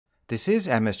This is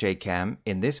MSJ Chem.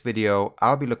 In this video,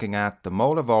 I'll be looking at the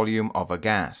molar volume of a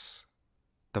gas.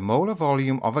 The molar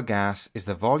volume of a gas is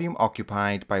the volume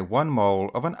occupied by 1 mole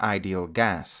of an ideal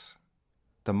gas.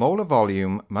 The molar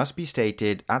volume must be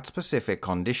stated at specific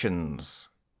conditions.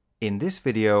 In this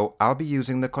video, I'll be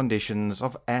using the conditions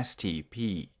of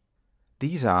STP.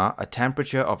 These are a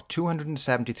temperature of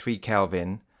 273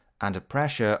 Kelvin and a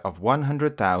pressure of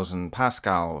 100,000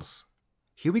 pascals.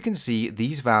 Here we can see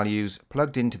these values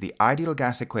plugged into the ideal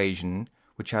gas equation,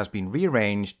 which has been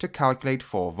rearranged to calculate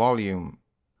for volume.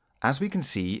 As we can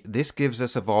see, this gives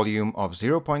us a volume of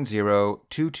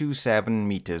 0.0227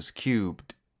 meters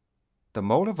cubed. The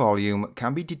molar volume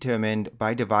can be determined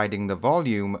by dividing the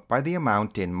volume by the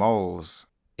amount in moles.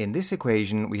 In this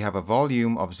equation, we have a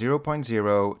volume of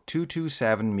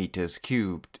 0.0227 meters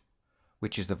cubed,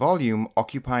 which is the volume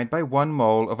occupied by 1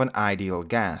 mole of an ideal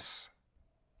gas.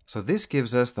 So this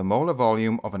gives us the molar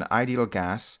volume of an ideal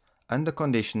gas under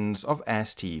conditions of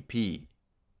STP,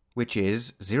 which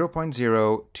is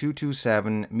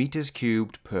 0.0227 meters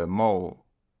cubed per mole,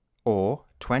 or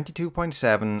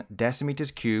 22.7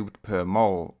 decimeters cubed per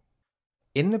mole.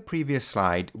 In the previous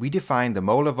slide, we defined the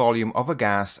molar volume of a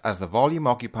gas as the volume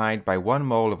occupied by 1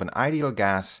 mole of an ideal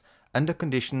gas under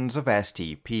conditions of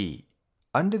STP.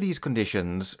 Under these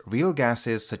conditions, real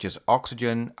gases such as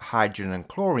oxygen, hydrogen and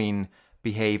chlorine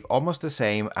behave almost the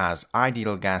same as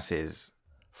ideal gases.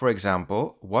 For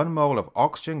example, 1 mole of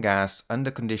oxygen gas under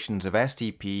conditions of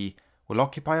STP will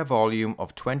occupy a volume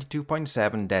of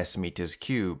 22.7 decimeters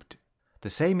cubed. The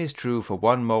same is true for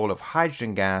 1 mole of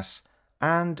hydrogen gas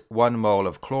and 1 mole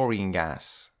of chlorine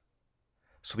gas.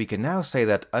 So we can now say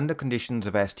that under conditions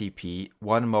of STP,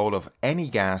 1 mole of any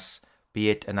gas,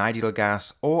 be it an ideal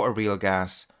gas or a real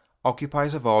gas,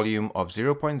 occupies a volume of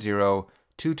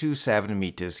 0.0227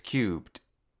 meters cubed,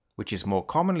 which is more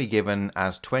commonly given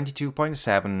as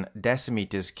 22.7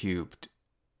 decimeters cubed.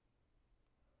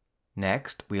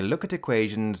 Next, we'll look at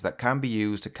equations that can be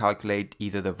used to calculate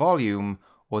either the volume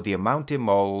or the amount in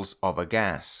moles of a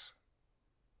gas.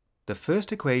 The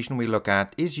first equation we look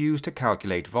at is used to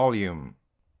calculate volume.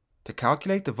 To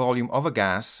calculate the volume of a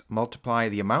gas, multiply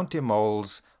the amount in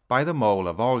moles by the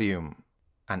molar volume.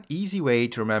 An easy way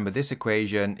to remember this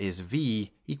equation is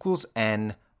V equals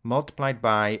N multiplied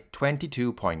by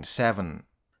 22.7.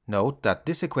 Note that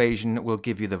this equation will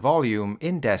give you the volume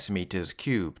in decimeters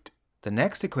cubed. The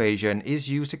next equation is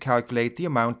used to calculate the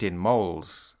amount in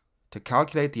moles. To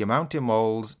calculate the amount in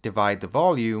moles, divide the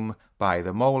volume by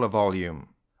the molar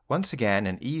volume. Once again,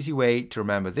 an easy way to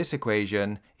remember this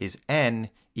equation is N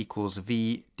equals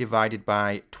V divided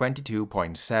by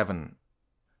 22.7.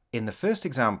 In the first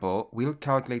example, we'll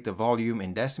calculate the volume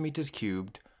in decimeters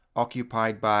cubed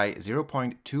occupied by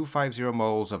 0.250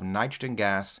 moles of nitrogen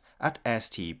gas at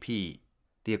STP.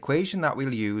 The equation that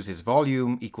we'll use is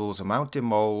volume equals amount in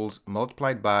moles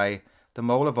multiplied by the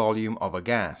molar volume of a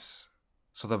gas.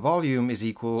 So the volume is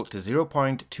equal to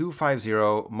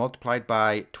 0.250 multiplied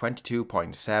by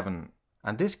 22.7,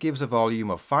 and this gives a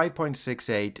volume of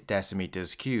 5.68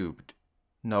 decimeters cubed.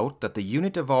 Note that the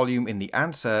unit of volume in the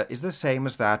answer is the same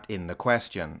as that in the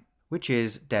question, which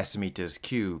is decimeters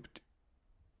cubed.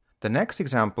 The next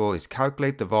example is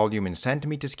calculate the volume in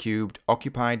centimeters cubed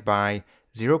occupied by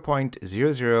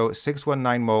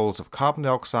 0.00619 moles of carbon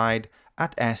dioxide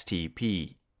at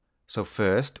STP. So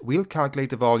first, we'll calculate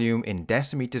the volume in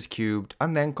decimeters cubed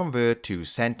and then convert to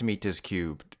centimeters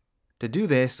cubed. To do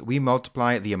this, we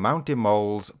multiply the amount in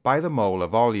moles by the molar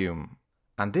volume,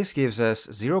 and this gives us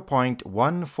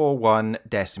 0.141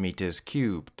 decimeters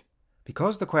cubed.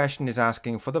 Because the question is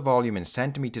asking for the volume in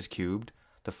centimeters cubed,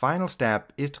 the final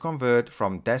step is to convert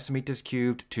from decimeters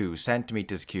cubed to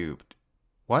centimeters cubed.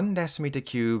 1 decimeter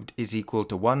cubed is equal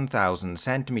to 1000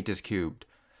 centimeters cubed,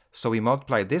 so we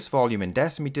multiply this volume in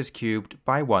decimeters cubed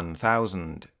by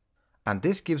 1000, and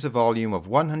this gives a volume of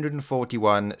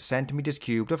 141 centimeters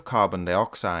cubed of carbon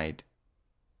dioxide.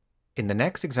 In the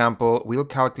next example, we'll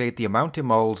calculate the amount in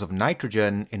moles of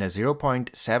nitrogen in a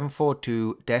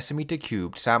 0.742 decimeter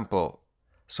cubed sample.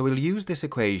 So we'll use this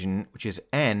equation, which is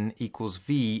N equals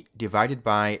V divided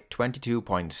by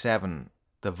 22.7.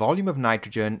 The volume of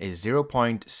nitrogen is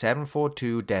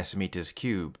 0.742 decimeters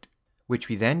cubed, which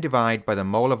we then divide by the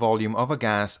molar volume of a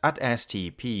gas at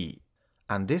STP,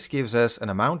 and this gives us an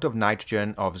amount of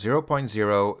nitrogen of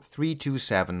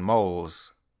 0.0327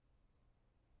 moles.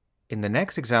 In the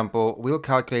next example, we'll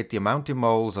calculate the amount in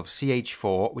moles of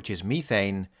CH4, which is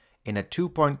methane, in a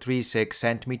 2.36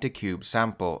 centimeter cube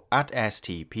sample at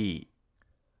STP.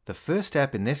 The first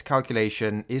step in this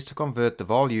calculation is to convert the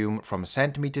volume from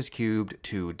centimeters cubed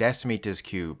to decimeters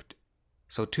cubed.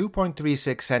 So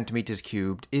 2.36 centimeters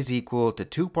cubed is equal to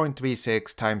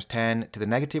 2.36 times 10 to the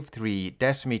negative 3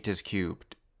 decimeters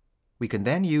cubed. We can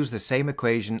then use the same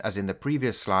equation as in the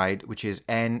previous slide, which is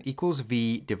N equals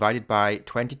V divided by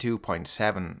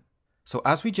 22.7. So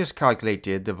as we just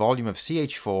calculated, the volume of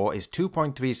CH4 is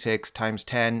 2.36 times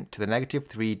 10 to the negative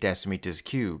 3 decimeters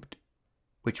cubed,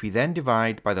 which we then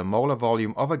divide by the molar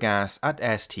volume of a gas at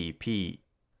STP,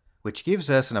 which gives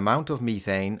us an amount of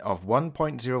methane of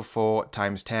 1.04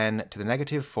 times 10 to the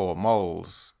negative 4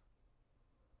 moles.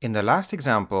 In the last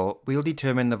example, we'll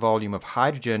determine the volume of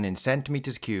hydrogen in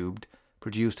centimeters cubed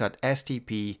produced at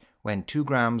STP when 2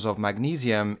 grams of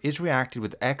magnesium is reacted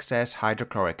with excess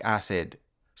hydrochloric acid.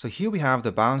 So here we have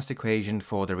the balanced equation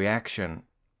for the reaction.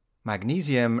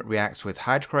 Magnesium reacts with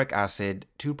hydrochloric acid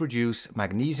to produce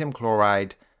magnesium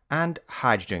chloride and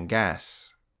hydrogen gas.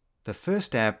 The first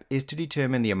step is to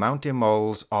determine the amount in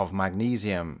moles of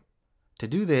magnesium. To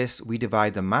do this, we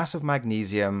divide the mass of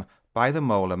magnesium by the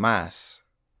molar mass,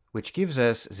 which gives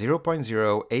us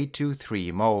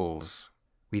 0.0823 moles.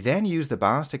 We then use the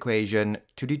balanced equation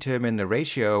to determine the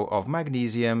ratio of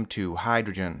magnesium to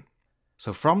hydrogen.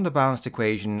 So from the balanced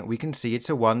equation, we can see it's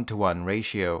a 1-to-1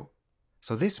 ratio.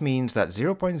 So this means that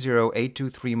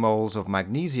 0.0823 moles of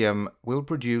magnesium will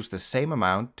produce the same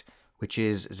amount, which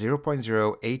is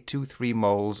 0.0823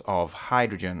 moles of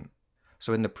hydrogen.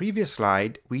 So in the previous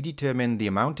slide, we determined the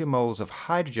amount in moles of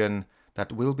hydrogen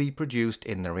that will be produced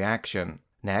in the reaction.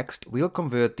 Next, we'll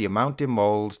convert the amount in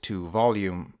moles to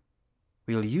volume.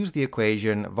 We'll use the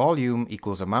equation volume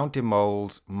equals amount in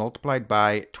moles multiplied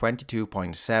by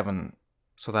 22.7.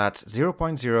 So that's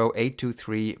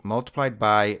 0.0823 multiplied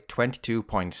by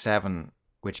 22.7,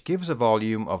 which gives a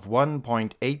volume of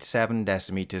 1.87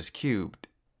 decimeters cubed.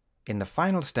 In the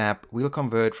final step, we'll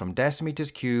convert from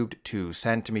decimeters cubed to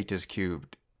centimeters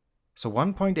cubed. So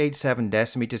 1.87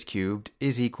 decimeters cubed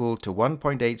is equal to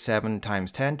 1.87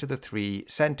 times 10 to the 3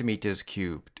 centimeters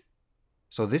cubed.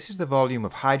 So this is the volume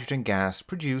of hydrogen gas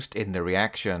produced in the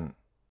reaction.